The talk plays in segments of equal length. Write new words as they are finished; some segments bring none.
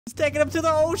He's taking him to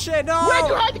the ocean. No. Where'd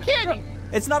you hide the candy?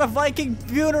 It's not a Viking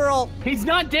funeral. He's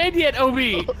not dead yet,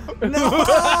 Obi. No.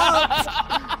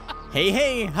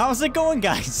 Hey, how's it going,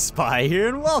 guys? Spy here,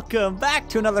 and welcome back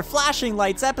to another Flashing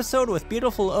Lights episode with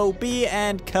beautiful OB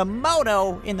and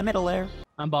Komodo in the middle there.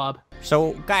 I'm Bob.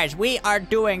 So, guys, we are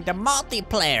doing the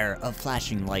multiplayer of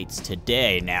Flashing Lights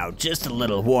today. Now, just a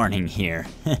little warning here.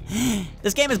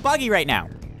 This game is buggy right now.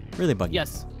 Really buggy.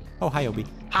 Yes. Oh, hi, Obi.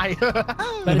 Hi.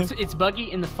 But it's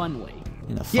buggy in the fun way.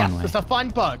 In the fun way. It's the fun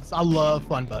bugs. I love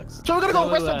fun bugs. So we're gonna go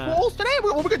rest some fools today.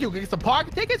 What we're gonna do? Get some park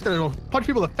tickets. Gonna go punch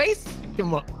people in the face. Give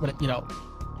them, give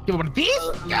them one of these.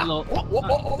 Yeah. Whoa.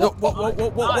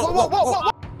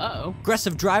 Uh-oh.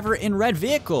 Aggressive driver in red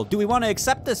vehicle. Do we want to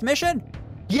accept this mission?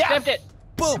 Yes. Accept it.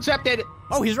 Boom. Accepted.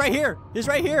 Oh, he's right here. He's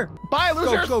right here. Bye,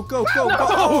 losers. Go. No.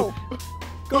 Oh.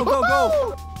 Go.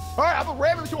 All right, I'm gonna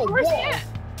ram him into a Where's wall. he at?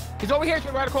 He's over here.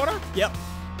 He's right the corner. Yep.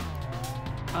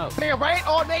 Oh. Stay right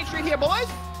on Main Street here, boys.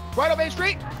 Right on Main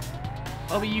Street.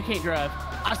 Obi, you can't drive.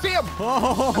 I see him.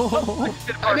 Oh.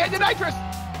 I'm hitting the nitrous.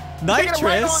 Nitrous?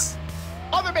 Right on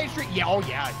other Main Street. Yeah. Oh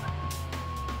yeah.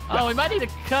 Oh, we might need to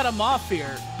cut him off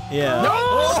here. Yeah.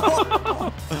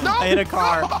 No. No. I hit a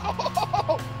car. No.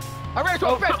 I ran into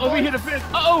a fence. Obi hit a fence.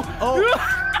 Uh-oh. Oh.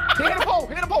 Hit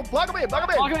a pole. Block him in. Block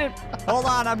him in. Hold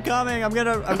on, I'm coming. I'm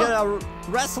gonna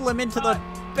wrestle him into the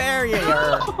barrier.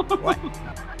 What?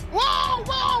 Whoa.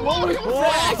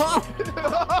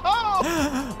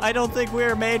 I don't think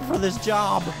we're made for this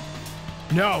job.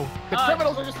 No. The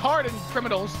criminals are just hardened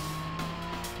criminals.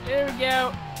 There we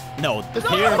go. No,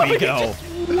 here we go.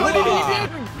 What did he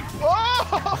do?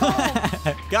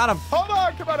 Whoa. Got him. Hold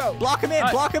on, Komodo. Block him in.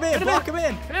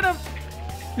 Hit him.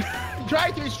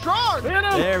 Try to be strong. Hit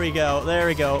him. There we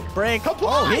go. Break.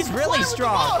 Comply. Oh, he's really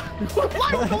strong.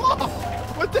 Comply with the law.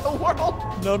 What the world?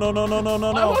 No.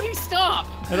 Why won't he stop?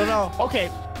 I don't know.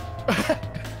 Okay.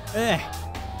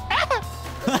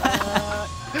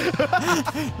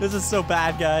 This is so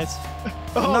bad, guys.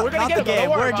 Oh, we're gonna get the him. game.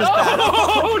 We're just bad.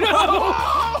 Oh, no.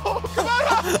 Oh, come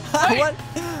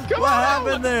on. What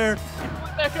happened there? He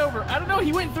went back over. I don't know.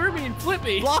 He went through me and flipped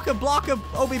me. Block him.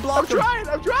 Obi, block him.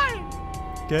 I'm trying.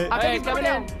 Okay. I think he's coming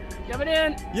down. in. Coming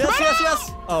in.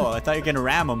 Yes. Oh, I thought you were gonna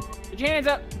ram him. Put your hands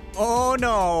up. Oh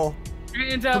no. Put your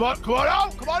hands up. Come on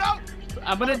out.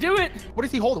 I'm gonna do it. What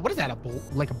is he holding? What is that?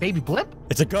 Like a baby blimp?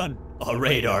 It's a gun. A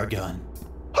radar gun.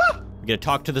 Huh? We gotta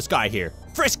talk to this guy here.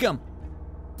 Frisk him.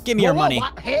 Give me your money.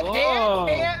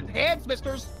 Hands,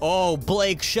 misters. Oh,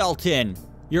 Blake Shelton.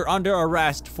 You're under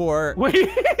arrest for... Wait,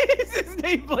 is his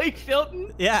name Blake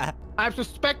Shelton? Yeah. I'm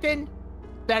suspecting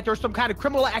that there's some kind of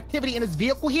criminal activity in his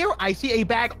vehicle here. I see a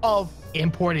bag of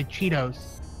imported Cheetos.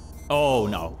 Oh,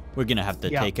 no. We're gonna have to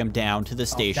take him down to the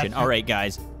station. All right,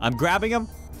 guys. I'm grabbing him.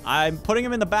 I'm putting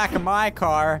him in the back of my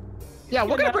car. Yeah,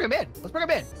 we're gonna bring him in. Let's bring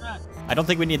him in. I don't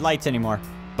think we need lights anymore,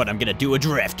 but I'm gonna do a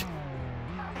drift.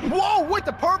 Whoa, with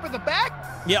the perp in the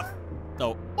back? Yep.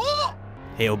 Oh.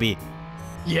 Hey, OB.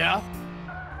 Yeah.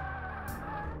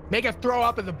 Make us throw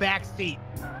up in the back seat.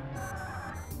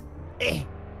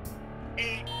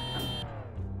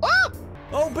 Oh!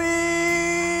 OB!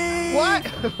 What?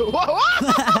 Whoa.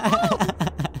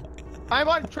 I'm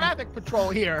on traffic patrol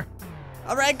here.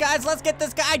 All right, guys, let's get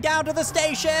this guy down to the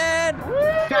station.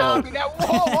 Whoa.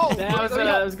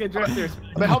 That was good drift there.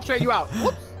 Let me help straighten you out.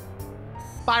 Whoops.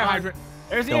 Fire hydrant.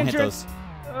 There's the Don't hit entrance.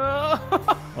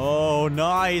 Oh,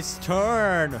 nice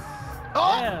turn.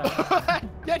 Oh! Yeah.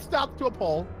 Get stopped to a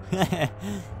pole.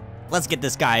 Let's get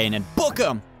this guy in and book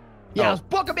him. Yeah, let's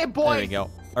book him in, boys. There we go.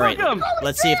 All right, Book him.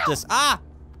 let's see if this...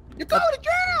 You're going to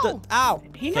jail. Ow.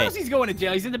 He knows he's going to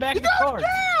jail. He's in the back You're of the going car. to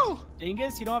jail.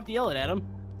 Dingus, you don't have to yell it at him.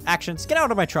 Actions. Get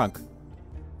out of my trunk.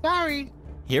 Sorry.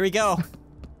 Here we go. What's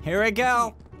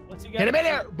he got? Get him in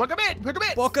there. Book him in.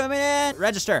 Book him in.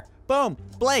 Register. Boom.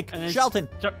 Blake. And then Shelton.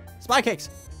 SpyCakes.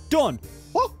 Done.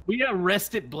 Whoa. We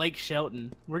arrested Blake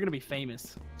Shelton. We're going to be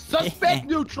famous. Suspect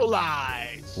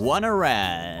neutralized. One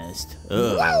arrest.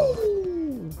 Ugh.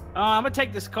 Woo. I'm going to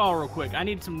take this call real quick. I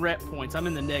need some rep points. I'm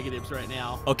in the negatives right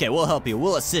now. Okay, we'll help you.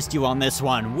 We'll assist you on this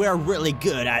one. We're really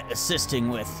good at assisting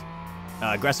with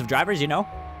aggressive drivers, you know?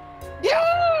 Yeah.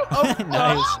 Oh,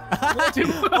 Nice.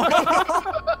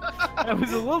 That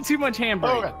was a little too much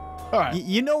handbrake. Okay. All right.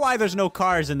 You know why there's no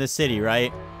cars in this city,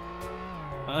 right?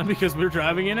 Because we're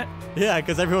driving in it? Yeah,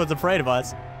 because everyone's afraid of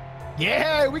us.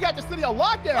 Yeah, we got the city on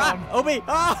lockdown. OB.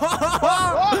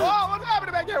 Whoa, what's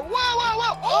happening back there?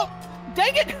 Whoa. Oh,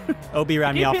 dang it! OB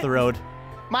ran me off the road.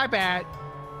 my bad.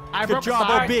 Good job,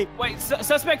 All OB. right, wait,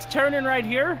 suspect's turning right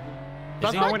here.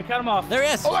 I'm going to cut him off. There he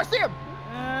is. Oh, I see him.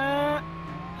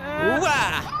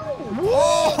 Wah.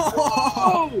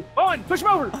 Whoa. Oh, on, push him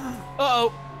over.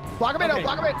 Uh-oh. Block him in, Okay.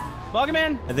 block him in. Plug him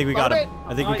in. I think we got him.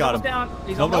 I think we got him. Down.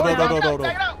 He's No, almost no, down. no.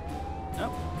 Take it out.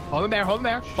 Nope. Hold him there, hold him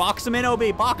there. Box him in,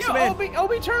 Obi. Box him in.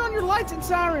 Obi, turn on your lights and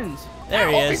sirens. There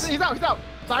he is. He's out, he's out.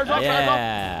 Sirens off, sirens off.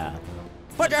 Yeah.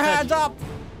 Put your hands up.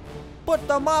 Put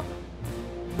them up.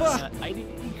 Bah. ID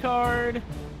card.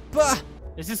 Bah.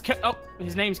 Is this? Oh,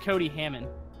 his name's Cody Hammond.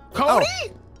 Cody?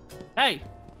 Hey,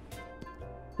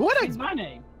 What he's my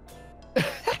name.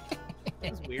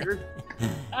 That's weird. All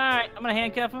right, I'm gonna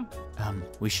handcuff him.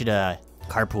 We should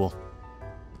carpool.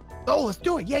 Oh, let's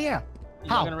do it. Yeah, yeah. You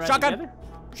How? gonna ride Shotgun. together?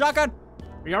 Shotgun.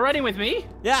 Are y'all riding with me?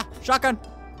 Yeah, shotgun.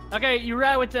 Okay, you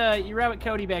ride with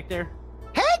Cody back there.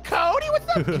 Hey, Cody, what's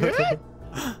up, dude?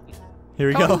 Here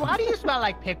we Cody, go. why do you smell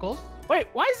like pickles? Wait,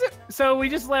 why is it? So we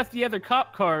just left the other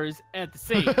cop cars at the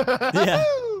scene. Yeah.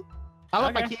 I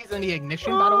left my Okay. keys in the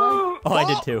ignition, by the way. Oh, I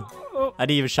did too. Oh, I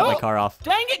didn't even shut my car off.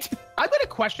 dang it! I'm gonna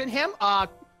question him.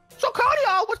 So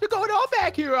Cody, what's been going on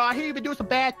back here? I hear you've been doing some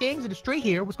bad things in the street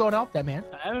here. What's going on with that, man?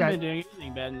 I haven't Okay. been doing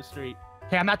anything bad in the street.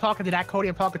 Hey, I'm not talking to that Cody.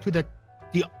 I'm talking to the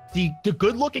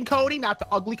good-looking Cody, not the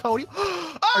ugly Cody.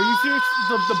 Are you serious?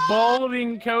 The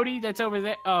balding Cody that's over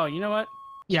there? Oh, you know what?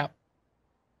 Yeah.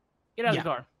 Get out Yeah. of the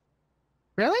car.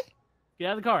 Really? Get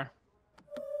out of the car.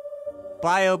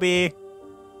 Bye, Obi.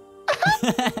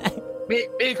 Me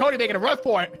and Cody making a run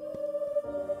for it.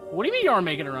 What do you mean you are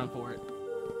making a run for it?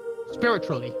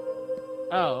 Spiritually.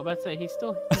 Oh, I'm about to say he's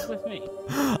with me.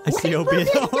 I see Obi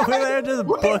over there just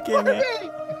booking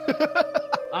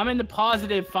it. I'm in the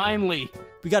positive finally.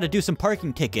 We got to do some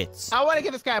parking tickets. I want to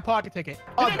give this guy a parking ticket.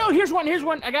 No, here's one.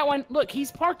 I got one. Look,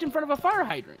 he's parked in front of a fire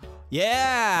hydrant.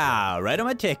 Yeah, write him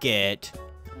a ticket.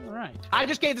 All right. I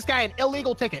just gave this guy an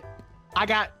illegal ticket. I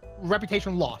got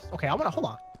reputation lost. Okay, I want to hold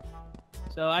on.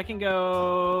 So I can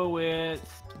go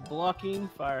with blocking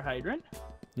fire hydrant.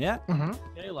 Yeah. Mm-hmm.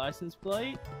 Okay, license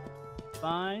plate.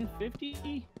 Fine,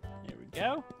 50. There we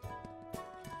go.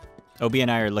 Obi and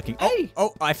I are looking. Hey!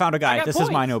 Oh, I found a I guy. got This is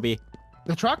points. mine, Obi.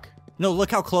 The truck? No,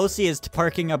 look how close he is to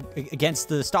parking up against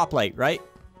the stoplight, right?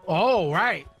 Oh,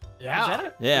 right. Is Yeah.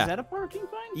 that Yeah. Is that a parking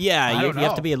fine? Yeah, I you don't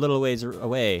have to know. be a little ways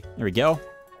away. There we go.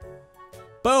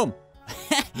 Boom.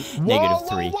 Whoa,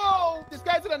 -3. Whoa! This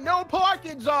guy's in a no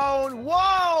parking zone.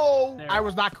 Whoa! There. I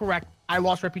was not correct. I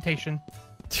lost reputation.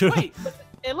 Wait, but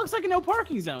it looks like a no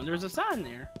parking zone. There's a sign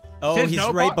there. Oh, Says he's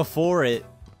no right park. before it.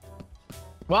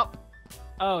 Well,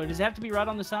 Oh, does it have to be right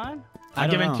on the sign? I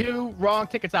I've don't given know. 2 wrong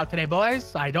tickets out today,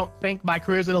 boys. I don't think my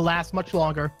career's gonna last much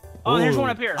longer. Oh, there's Ooh. one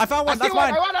up here. I found one. I That's see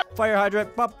one, mine. I want it. Fire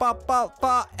hydrant. Ba, ba, ba,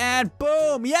 ba, and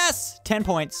boom. Yes. 10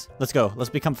 points. Let's go. Let's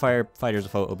become firefighters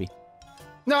of Obi.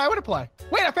 No, I want to play.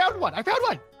 Wait, I found one. I found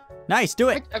one. Nice. Do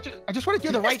it. I just want to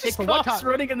do the right thing Just for one cops time.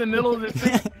 running in the middle of the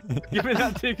thing, giving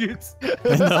out tickets.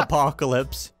 In the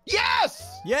apocalypse.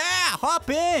 Yes! Yeah. Hop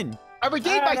in. I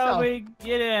redeemed myself. Obi,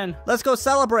 get in. Let's go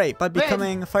celebrate by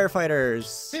becoming firefighters.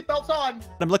 Seatbelts on.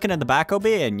 I'm looking at the back,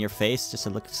 Obi, and your face just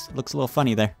looks a little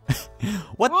funny there.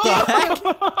 What the heck?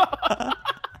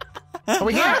 Are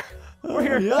we here? We're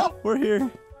here. Yeah, we're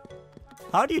here.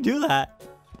 How do you do that?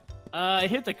 I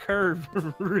hit the curve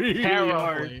really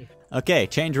hard. Terribly. Okay,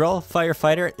 change role,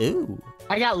 firefighter. Ooh.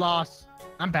 I got lost.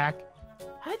 I'm back.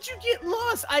 How'd you get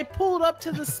lost? I pulled up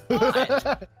to the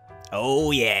spot.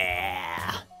 Oh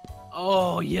yeah.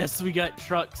 Oh, yes, we got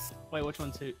trucks. Wait, which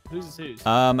one's who? Whose is whose?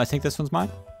 I think this one's mine.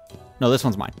 No, this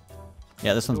one's mine.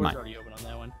 Yeah, this one's Door's mine. already open on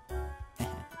that one.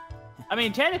 I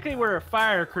mean, technically, we're a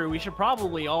fire crew. We should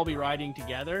probably all be riding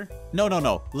together. No, no,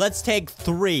 no. Let's take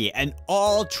 3 and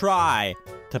all try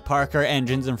to park our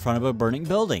engines in front of a burning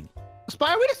building.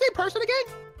 Spy, are we the same person again?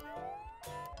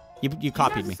 You You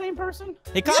copied guys me. the same person?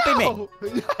 He copied me. No.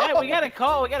 Hey, we got a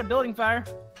call. We got a building fire.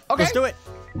 Okay, Let's do it.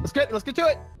 let's get to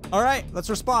it. All right, let's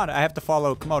respond. I have to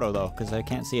follow Komodo though, because I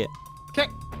can't see it. Okay,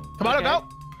 come on, Okay. go.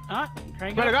 All right,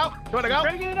 crank Come on, it go. up. Come on, go.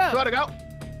 Crank it up. Come on, go.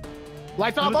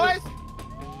 Lights on, boys.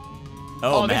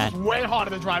 Oh, This man. is way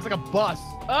harder to drive. It's like a bus.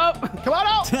 Oh, Come on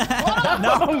out. Come on out.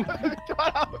 No. Come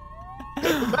on out.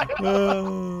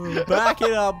 Back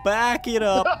it up. Back it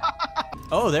up.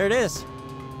 Oh, there it is.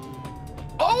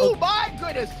 Oh my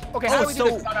goodness. Okay, how Oh, do we do so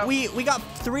this? No, no. we got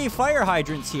 3 fire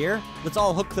hydrants here. Let's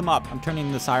all hook them up. I'm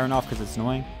turning the siren off because it's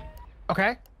annoying.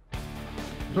 Okay.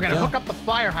 We're gonna Yeah. hook up the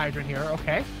fire hydrant here.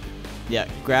 Okay. Yeah,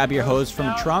 grab your hose from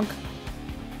Out. trunk.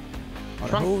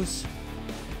 Trunk. Hose.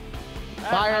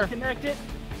 Fire. Connect it.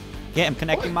 Yeah, I'm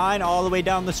connecting mine all the way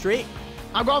down the street.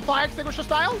 I'm going fire extinguisher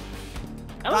style.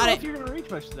 I don't Got know it. if you're gonna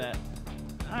reach much of that.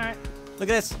 All right. Look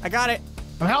at this. I got it.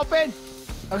 I'm helping.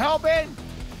 I'm helping.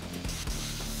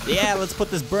 Yeah, let's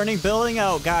put this burning building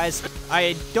out, guys.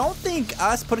 I don't think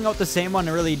us putting out the same one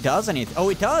really does anything. Oh,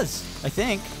 it does, I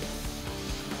think.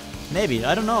 Maybe,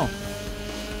 I don't know.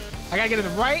 I gotta get in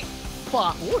the right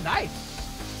spot. Oh, nice.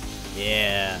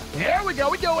 Yeah. There we go.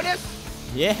 We're doing this.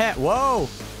 Yeah. Whoa.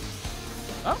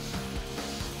 Oh.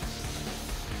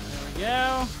 There we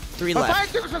go. 3 My fire left.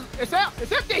 extinguisher, it's out.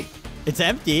 It's empty. It's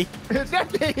empty. It's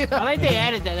empty. I think they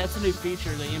added that. That's a new feature.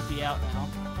 They empty out now.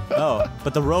 Oh,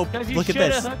 but the rope. 'Cause you Look at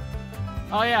this. shoulda-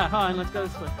 Oh yeah, hold on. Let's go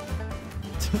this way.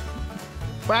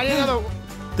 But I need another.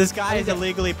 This guy is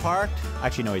illegally parked.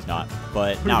 Actually, no, he's not.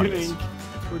 But now he is.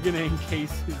 We're gonna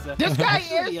encase his. This guy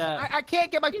Actually, is. I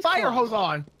can't get my fire hose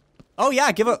on. Oh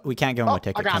yeah, we can't give him a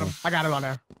ticket. I got can him. I got him on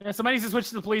there. Yeah, somebody needs to switch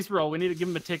to the police role. We need to give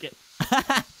him a ticket.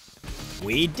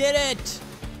 We did it.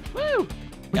 Woo!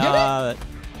 We did it.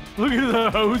 Look at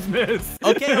the hose mess.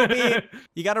 Okay, Obi,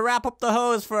 you gotta wrap up the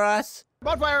hose for us.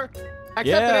 Bonfire. Accepted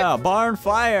Yeah, it. barn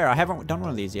fire. I haven't done one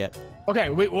of these yet. Okay,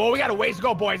 we got a ways to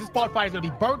go, boys. This bonfire is gonna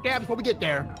be burnt down before we get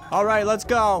there. All right, let's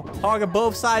go. Hog on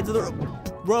both sides of the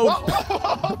road. Whoa!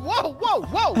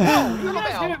 What are you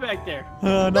guys doing back there?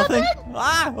 Nothing.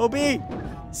 Ah, Obi,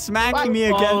 smacking me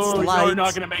against Oh, lights. you're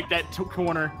not gonna make that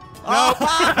corner. Oh.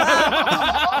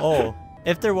 Oh,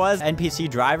 if there was NPC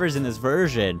drivers in this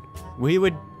version, we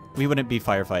wouldn't be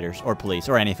firefighters or police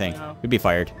or anything. No. We'd be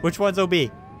fired. Which one's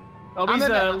OB? Oh, he's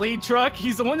the lead truck.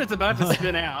 He's the one that's about to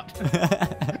spin out.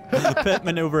 Pit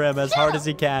maneuver him as hard as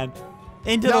he can.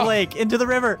 Into the lake, into the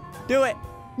river. Do it.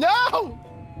 No!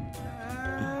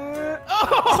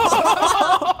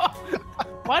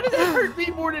 Why did that hurt me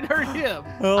more than hurt him?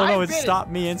 Oh no, I've it been- stopped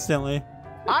me instantly.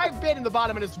 I've been in the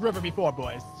bottom of this river before,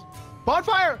 boys.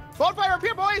 Bonfire! Bonfire up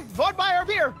here, boys! Bonfire up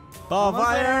here!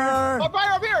 Bonfire!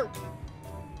 Bonfire up here!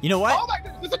 You know what? Oh my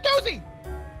goodness, it's a doozy!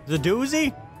 The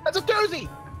doozy? That's a doozy!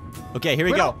 Okay, here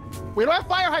we go. We don't have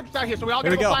fire hydrants out here, so we all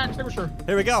Here get we a go. fire extinguisher.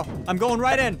 Here we go. I'm going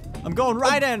right in. I'm going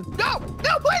right in. No!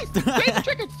 No, please! Save the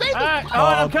chicken! Save All right, the... oh,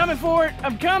 I'm coming for it.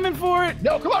 I'm coming for it.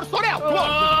 No, come on, slow down! Come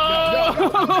on!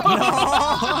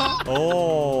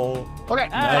 Oh. Okay,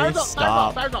 Nice,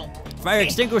 stop. fire's off. Fire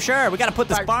extinguisher. We gotta put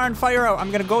this Fire- barn fire out.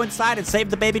 I'm gonna go inside and save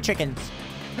the baby chickens.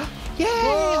 Yay!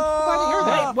 I'm glad to hear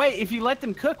that. Wait, if you let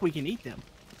them cook, we can eat them.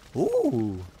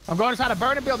 Ooh. I'm going inside a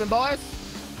burning building, boys.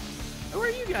 Where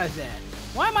are you guys at?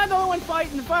 Why am I the only one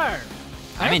fighting the fire?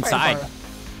 I'm am fighting inside. fire.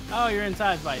 Oh, you're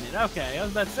inside fighting it. Okay, I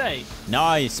was about to say.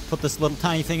 Nice. Put this little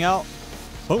tiny thing out.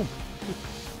 Boom.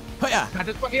 Oh yeah. Got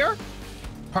this one here.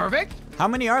 Perfect. How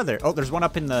many are there? Oh, there's one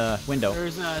up in the window.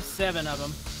 There's 7 of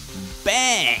them.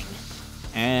 Bang.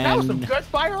 That was some And good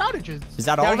fire outages. is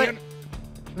that all Down of here. it?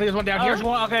 I think there's one down Oh, here. there's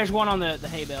one. Okay, there's one on the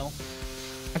hay bale.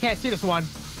 I can't see this one.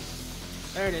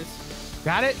 There it is.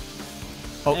 Got it?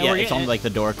 Oh Yeah, yeah, we're it's getting on it. like the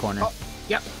door corner. Oh,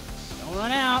 yep. Don't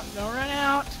run out. Don't run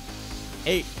out.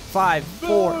 8, 5,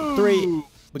 4, 3.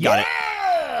 We got it.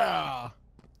 Yeah!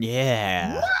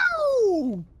 Yeah.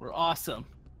 Woo! We're awesome.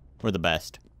 We're the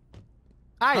best.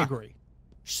 I agree.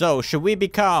 So, should we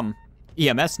become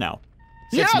EMS now?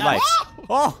 Save Yeah, some lives. oh!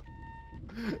 Oh,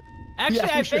 Actually, Yeah,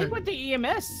 I for think sure. with the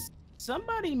EMS,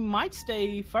 somebody might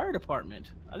stay fire department.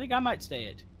 I think I might stay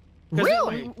it. 'Cause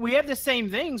Really? We have the same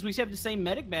things. We have the same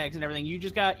medic bags and everything. You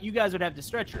guys would have the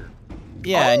stretcher.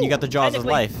 yeah, and you Oh, got the jaws of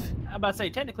technically- life. I'm about to say,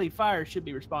 technically, fire should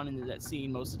be responding to that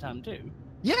scene most of the time, too.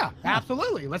 Yeah,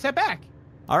 absolutely. Let's head back.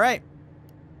 All right.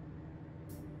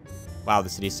 Wow, the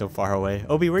city's so far away.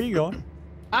 Obi, where are you going?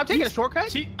 I'm taking a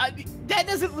shortcut. That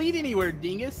doesn't lead anywhere,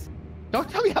 dingus. Don't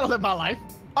tell me how to live my life.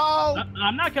 Oh,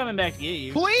 I'm not coming back to get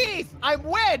you. please! I'm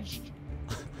wedged.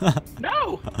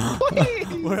 No! Please.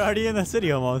 We're already in the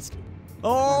city almost.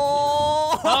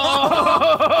 Oh!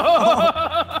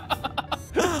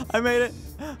 I made it.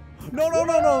 No, no,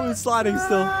 no, no. It's sliding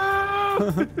still.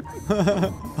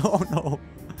 Oh, no.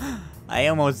 I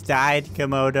almost died,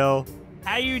 Komodo.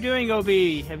 How you doing,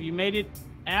 OB? Have you made it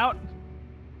out?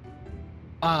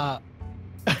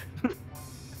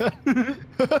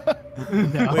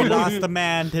 We lost a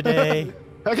man today.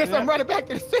 I guess I'm running back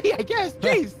to the city, I guess.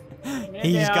 Jeez.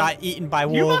 He's Yeah. got eaten by You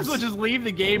might as wolves. well just leave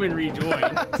the game and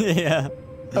rejoin. Yeah.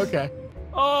 Okay.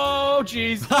 Oh,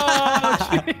 jeez. Oh,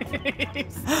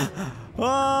 jeez.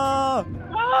 Oh!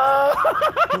 Oh.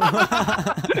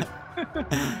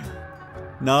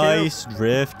 Nice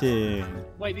drifting.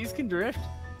 Wait, these can drift?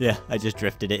 Yeah, I just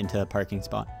drifted it into a parking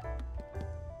spot.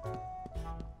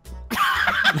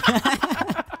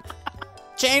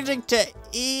 Changing to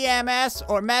EMS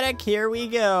or medic, here we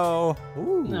go.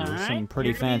 Ooh, Alright, some pretty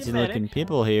here to be the fancy looking medic.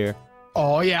 people here.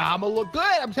 Oh, yeah, I'm gonna look good.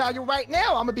 I'm telling you right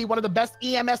now, I'm gonna be one of the best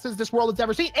EMSs this world has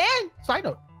ever seen. And, side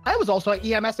note, I was also an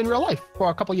EMS in real life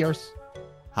for a couple years.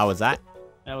 How was that?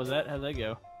 That was that? How'd that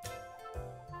go?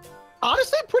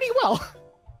 Honestly, pretty well.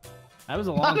 That was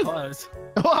a long pause.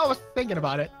 Well, I was thinking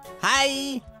about it.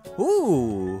 Hi.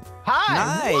 Ooh.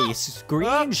 Hi. Nice.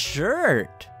 Green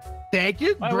shirt. Thank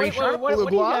you. Green shirt, what blue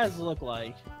do you gloves. guys look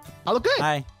like? I look good.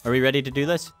 Hi. Are we ready to do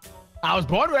this? I was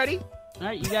born ready. All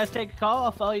right, you guys take a call.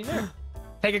 I'll follow you there.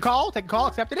 Take a call. Take a call.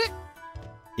 Accepted it.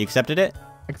 You accepted it?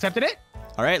 Accepted it.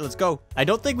 All right, let's go. I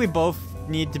don't think we both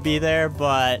need to be there,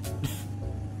 but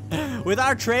with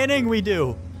our training, we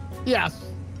do. Yes.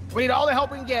 We need all the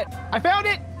help we can get. I found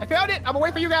it. I found it. I'm gonna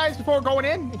wait for you guys before going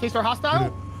in case they're hostile.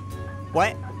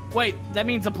 What? Wait, that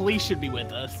means the police should be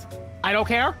with us. I don't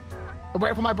care. I'm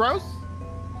waiting for my bros.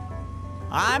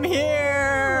 I'm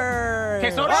here.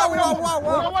 Okay, so whoa, now whoa, we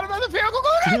don't want another vehicle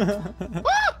going in.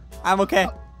 I'm okay.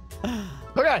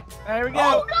 Okay. There we go.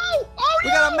 Oh no! Oh no! We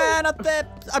got a man up there.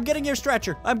 I'm getting your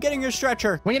stretcher. I'm getting your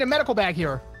stretcher. We need a medical bag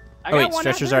here. I Oh, wait, got one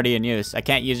stretcher's out already in use. I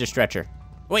can't use your stretcher.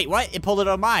 Wait, what? It pulled it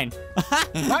on mine.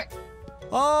 What?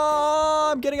 Oh,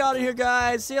 I'm getting out of here,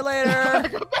 guys. See you later.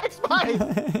 Go back, Spy.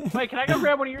 there. Wait, can I go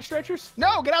grab one of your stretchers?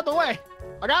 No, get out the way.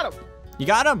 I got him. You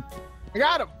got him? I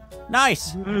got him.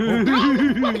 Nice.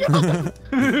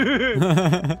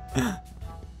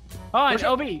 Hold on,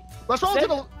 Obi. Let's roll Sit. to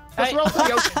the. Let's Hey. roll to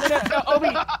the. No,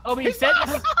 Obi, sit.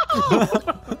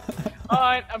 All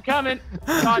right, I'm coming.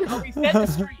 Come on, Obi, sit in the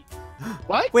street.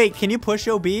 What? Wait, can you push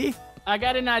OB? I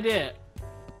got an idea.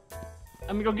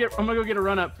 I'm gonna go get a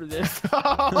run up for this.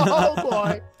 Oh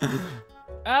boy.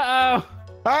 Uh-oh.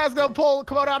 All right, let's go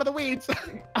come out of the weeds.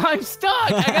 I'm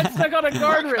stuck. I got stuck on a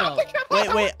guardrail.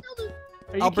 Wait.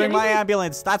 Are you I'll bring kidding my me?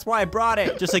 ambulance. That's why I brought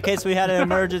it, just in case we had an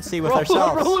emergency with Roll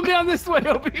ourselves. him down this way,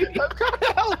 Obi. I'm coming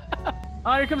out.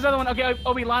 Oh, here comes the other one. Okay,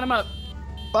 Obi, line him up.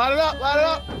 Line it up. Line it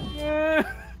up.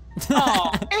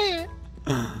 Oh.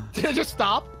 Did it just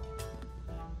stop?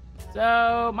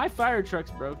 So my fire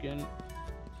truck's broken.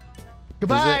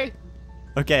 Goodbye.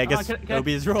 Okay, I guess can I- OB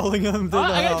is rolling him to Oh,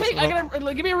 the I hospital.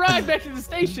 gotta give me a ride back to the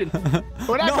station.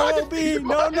 We're not No, going to OB! see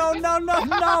No! It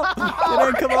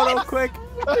didn't come out quick.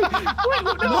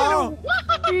 No!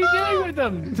 What are you doing with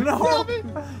them? No!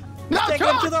 No, Take him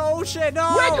Tom! to the ocean!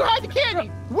 No! Where'd you hide the candy?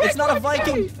 Where'd It's you not a hide the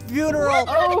Viking candy? funeral!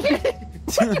 Oh, Where'd you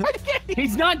hide the candy?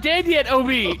 he's not dead yet,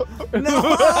 Obi. No!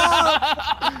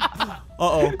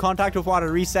 Uh-oh, contact with water,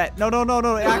 reset. No,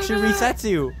 it actually resets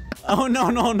you. Oh, no,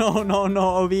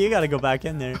 OB, you gotta go back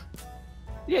in there.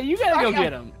 Yeah, you gotta go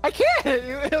get him. I can't.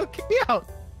 It'll kick me out.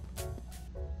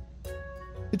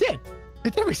 It did.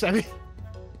 It did reset me.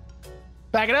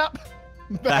 Back it up.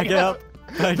 Back it up.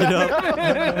 Back it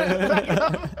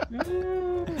up.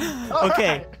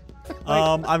 Okay.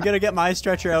 I'm gonna get my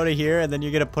stretcher out of here, and then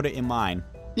you're gonna put it in mine.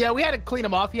 Yeah, we had to clean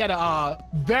him off. He had a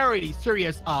very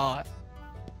serious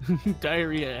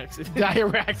Diarrhea accident.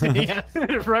 diarrhea accident.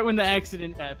 Yes. Right when the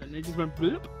accident happened, it just went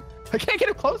bloop. I can't get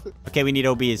him closer. Okay, we need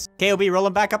OBs. Okay, OB, roll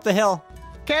him back up the hill.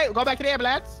 Okay, we'll go back to the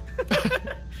ambulance.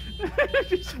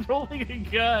 Just rolling a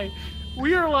guy.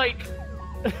 We are like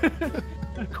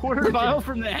a quarter mile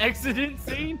from the accident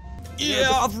scene. Yeah,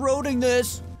 off-roading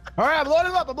this. All right, I'm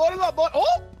loading up.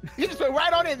 Oh, you just went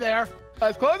right on in there.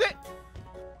 Let's close it.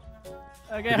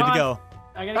 Okay, We're good to go.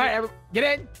 I All gotta right, get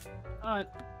in. on.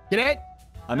 Get in.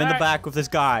 I'm in the Alright. back with this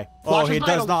guy. Watch Oh, he his does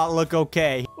vitals. not look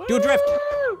okay. Do a drift.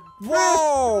 Woo!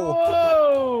 Whoa!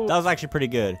 Whoa! That was actually pretty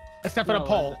good. Except for the No,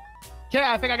 pole. Okay,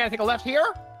 I think I gotta take a left here.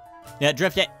 Yeah,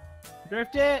 drift it.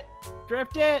 Drift it.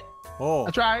 Drift it. Oh.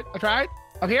 I tried.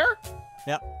 Up here.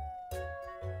 Yep.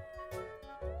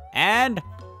 And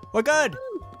we're good.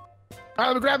 All right,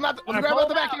 let me grab him out. Let me grab him out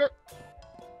the back here.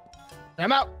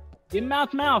 I'm out. Give him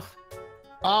mouth.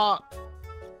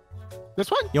 This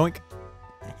one? Yoink.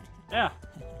 Yeah.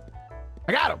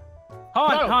 I got him.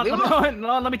 Hold No, on, leave him hold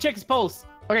on. Let me check his pulse.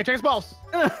 Okay, check his pulse.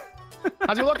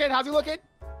 How's he looking?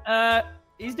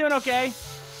 He's doing okay.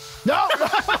 No.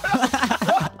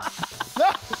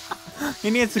 No. He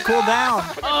needs to cool down.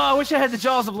 Oh, I wish I had the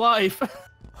jaws of life.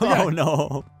 Oh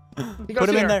no. He goes Put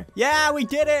him in here. there. Yeah, we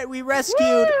did it. We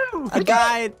rescued Woo! a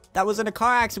guy that was in a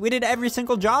car accident. We did every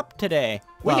single job today.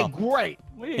 We Well, did great.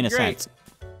 We did in a great. sense.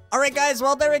 All right, guys.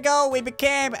 Well, there we go. We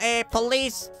became a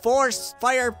police force,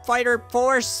 firefighter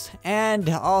force, and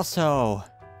also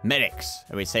medics.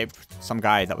 And we saved some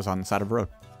guy that was on the side of the road.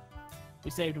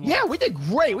 We saved him. Yeah, we did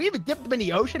great. We even dipped him in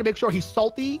the ocean to make sure he's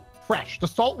salty, fresh. The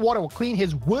salt water will clean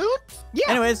his wounds. Yeah.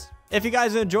 Anyways, if you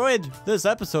guys enjoyed this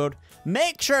episode,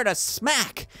 make sure to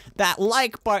smack that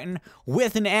like button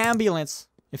with an ambulance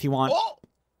if you want. Oh,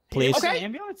 Please. Is it Okay. an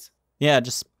ambulance? Yeah,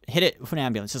 just hit it with an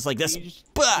ambulance, just like this. You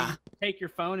just Bah! take your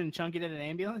phone and chunk it in an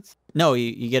ambulance? No,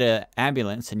 you get an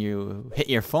ambulance and you hit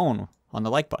your phone on the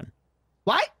like button.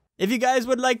 what? If you guys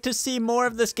would like to see more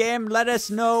of this game, let us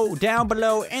know down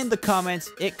below in the comments.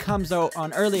 It comes out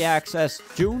on early access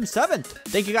June 7th.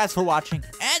 Thank you guys for watching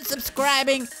and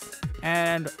subscribing.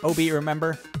 And OB,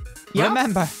 remember? Yeah?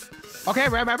 Remember. Okay,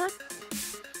 remember?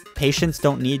 patients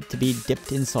don't need to be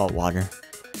dipped in salt water.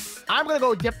 I'm gonna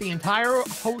go dip the entire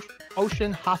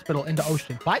ocean hospital into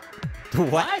ocean. What?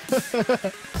 What?